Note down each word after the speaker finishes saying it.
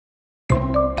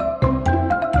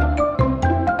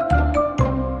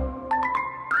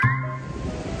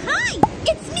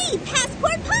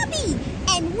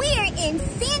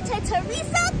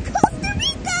Teresa, Costa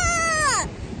Rica!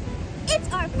 It's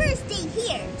our first day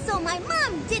here, so my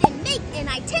mom didn't make an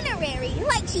itinerary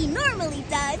like she normally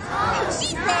does. And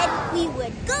she said we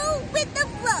would go with the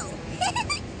flow.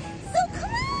 So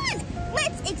come on,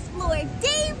 let's explore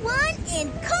day 1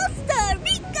 in Costa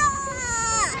Rica!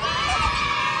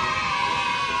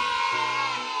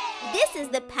 This is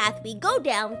the path we go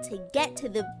down to get to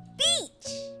the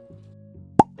beach.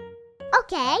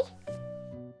 Okay.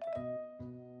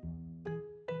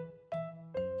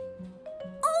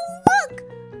 Oh, look!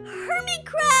 Hermit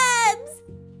crabs!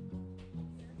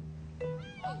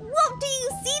 Whoa, do you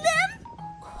see them?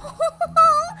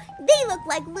 They look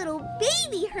like little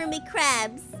baby hermit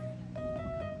crabs.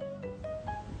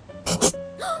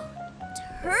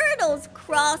 Turtles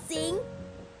crossing.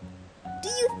 Do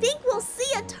you think we'll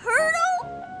see a turtle?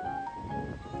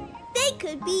 They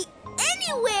could be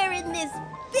anywhere in this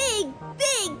big,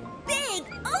 big, big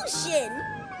ocean.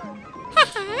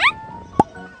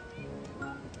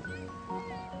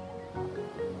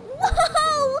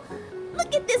 Whoa!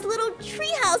 Look at this little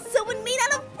treehouse someone made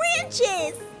out of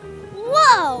branches.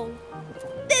 Whoa!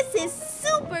 This is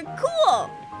super cool.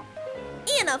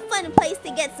 And a fun place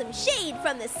to get some shade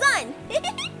from the sun.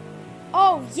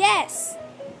 Oh, yes!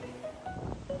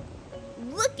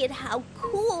 Look at how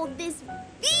cool this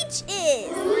beach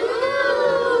is.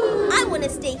 I want to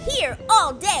stay here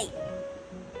all day.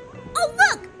 Oh,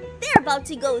 look! They're about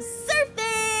to go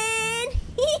surfing.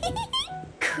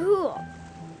 Cool.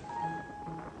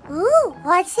 Ooh,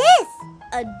 what's this?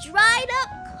 A dried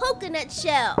up coconut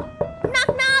shell.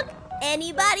 Knock, knock.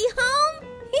 Anybody home?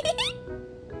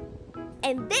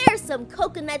 And there's some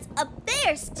coconuts up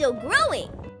there still growing.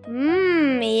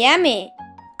 Mmm, yummy.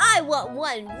 I want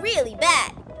one really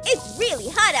bad. It's really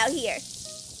hot out here.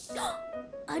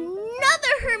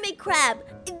 Another hermit crab.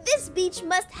 This beach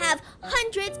must have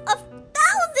hundreds of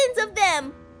thousands of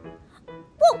them.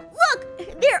 Whoa, look!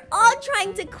 They're all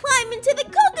trying to climb into the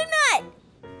coconut.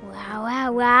 Wow,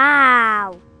 wow,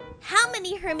 wow. How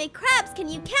many hermit crabs can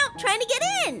you count trying to get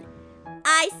in?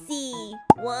 I see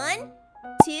 1,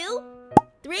 2,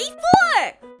 3,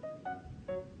 4.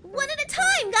 One at a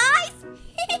time, guys.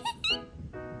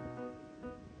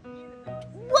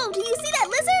 Whoa, do you see that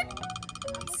lizard?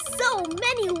 So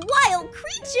many wild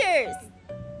creatures.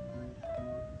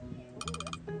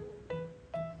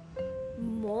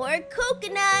 More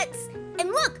coconuts. And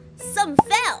look, some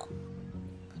fell.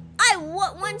 I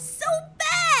want one so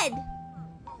bad.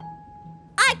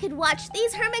 I could watch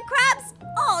these hermit crabs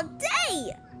all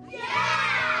day.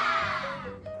 Yeah!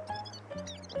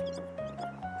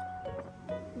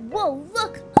 Whoa,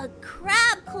 look, a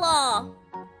crab claw.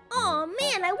 Oh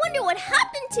man, I wonder what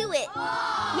happened to it.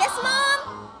 Yes,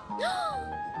 Mom?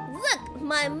 Look,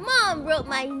 my mom wrote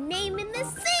my name in the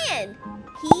sand.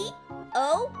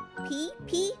 P-O-P-P-Y.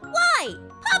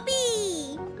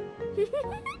 Puppy!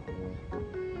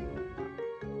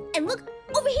 And look,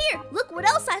 over here, look what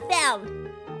else I found.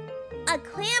 A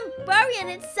clam burying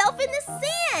itself in the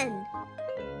sand.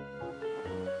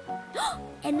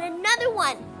 And another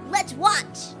one. Let's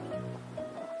watch.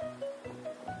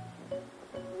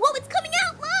 Whoa, it's coming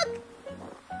out, look!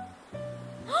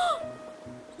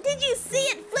 Did you see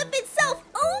it flip itself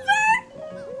over?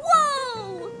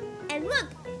 Whoa! And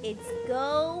look, it's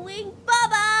going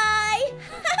bye-bye!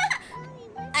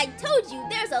 I told you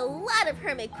there's a lot of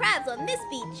hermit crabs on this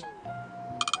beach.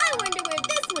 I wonder where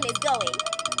this one is going.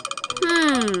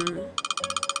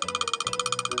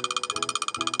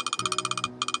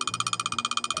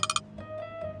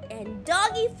 And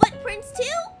doggy footprints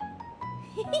too?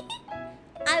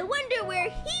 I wonder where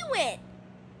he went.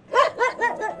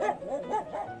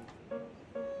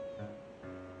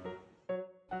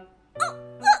 Oh,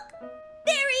 look!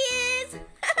 There he is!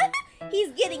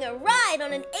 He's getting a ride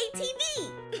on an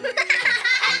ATV.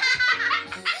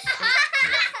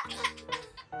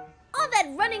 All that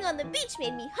running on the beach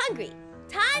made me hungry.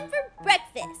 Time for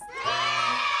breakfast.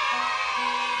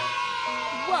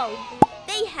 Whoa,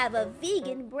 they have a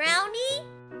vegan brownie?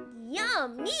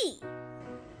 Yummy!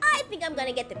 I think I'm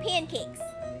gonna get the pancakes.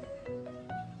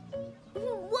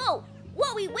 Whoa!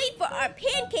 While we wait for our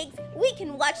pancakes, we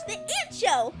can watch the ant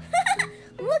show.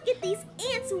 Look at these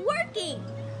ants working.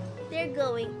 They're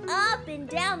going up and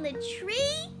down the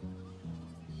tree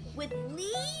with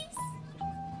leaves.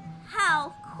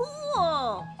 How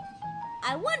cool!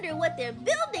 I wonder what they're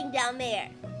building down there.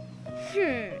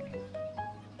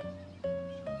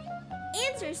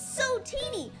 Ants are so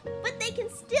teeny, but they can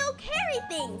still carry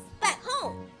things back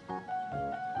home.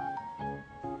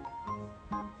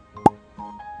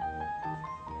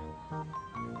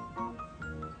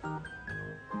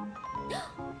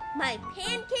 My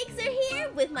pancakes are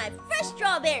here with my fresh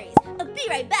strawberries. I'll be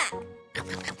right back.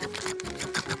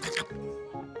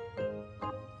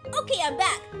 Okay, I'm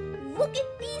back. Look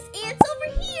at these ants over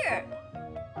here.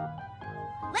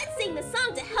 Let's sing the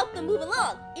song to help them move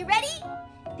along. You ready?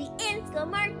 The ants go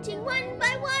marching one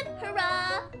by one,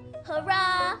 hurrah,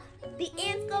 hurrah. The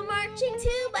ants go marching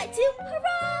two by two,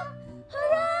 hurrah,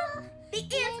 hurrah. The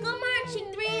ants go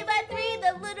marching three by three,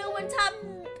 the little one top.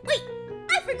 Wait,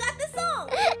 I forgot the song.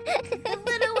 The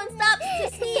little one stops to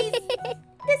sneeze.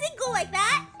 Does it go like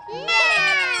that?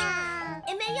 No!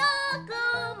 And they all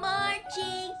go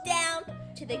marching down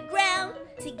to the ground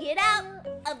to get out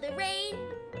of the rain.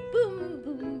 Boom,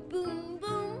 boom, boom,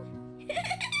 boom.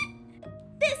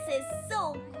 This is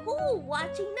so cool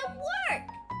watching them work.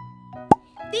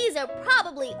 These are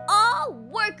probably all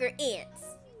worker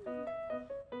ants.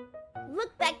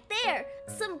 Look back there.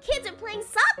 Some kids are playing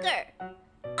soccer.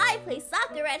 I play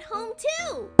soccer at home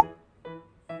too.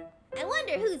 I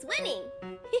wonder who's winning.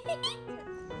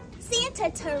 Santa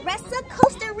Teresa,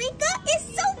 Costa Rica is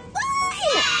so fun!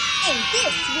 And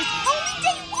this was only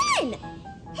day one.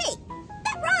 Hey,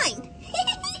 that rhymed.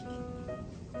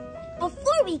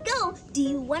 Before we go, do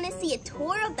you want to see a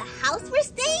tour of the house we're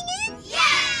staying in?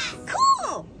 Yes!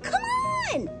 Cool! Come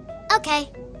on!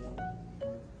 Okay.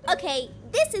 Okay,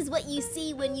 this is what you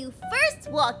see when you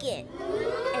first walk in.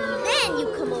 And then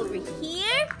you come over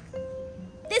here.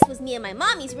 This was me and my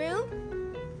mommy's room.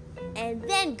 And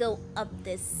then go up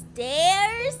the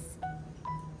stairs.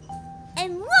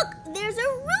 And look, there's a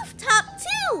rooftop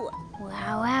too.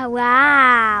 Wow, wow,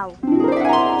 wow.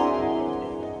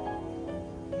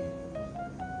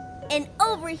 And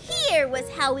over here was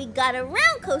how we got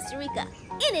around Costa Rica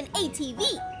in an ATV.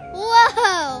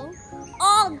 Whoa!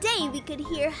 All day we could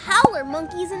hear howler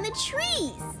monkeys in the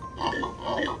trees.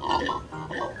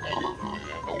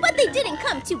 But they didn't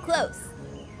come too close.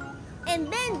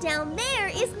 And then down there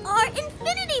is our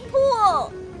infinity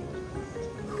pool.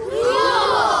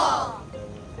 Cool!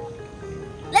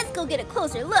 Let's go get a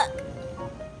closer look.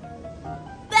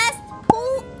 Best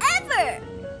pool ever!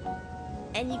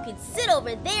 And you could sit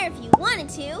over there if you wanted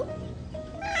to.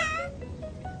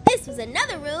 This was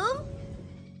another room.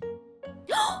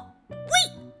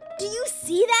 Wait, do you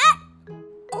see that?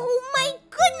 Oh my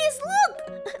goodness, look!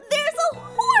 There's a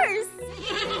horse!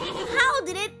 How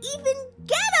did it even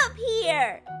get up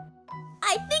here?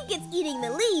 I think it's eating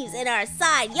the leaves in our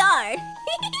side yard.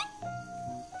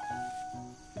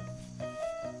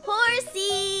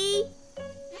 Horsey!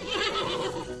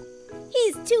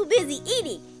 He's too busy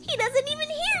eating. He doesn't even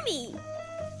hear me.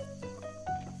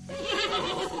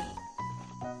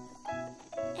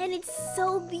 And it's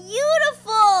so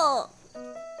beautiful.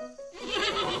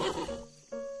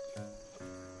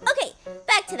 Okay,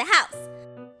 back to the house.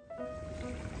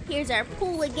 Here's our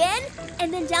pool again,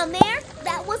 and then down there,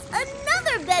 that was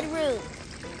another bedroom.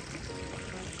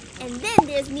 And then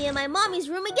there's me and my mommy's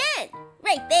room again,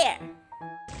 right there.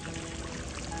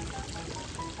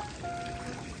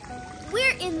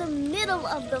 We're in the middle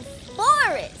of the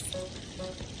forest.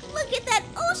 Look at that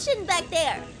ocean back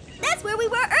there. That's where we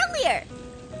were earlier.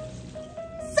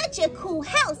 Such a cool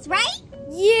house, right?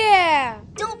 Yeah!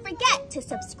 Don't forget to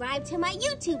subscribe to my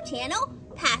YouTube channel,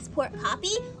 Passport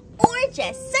Poppy, or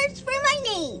just search for my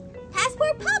name,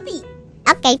 Passport Poppy.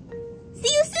 Okay.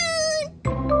 See you soon!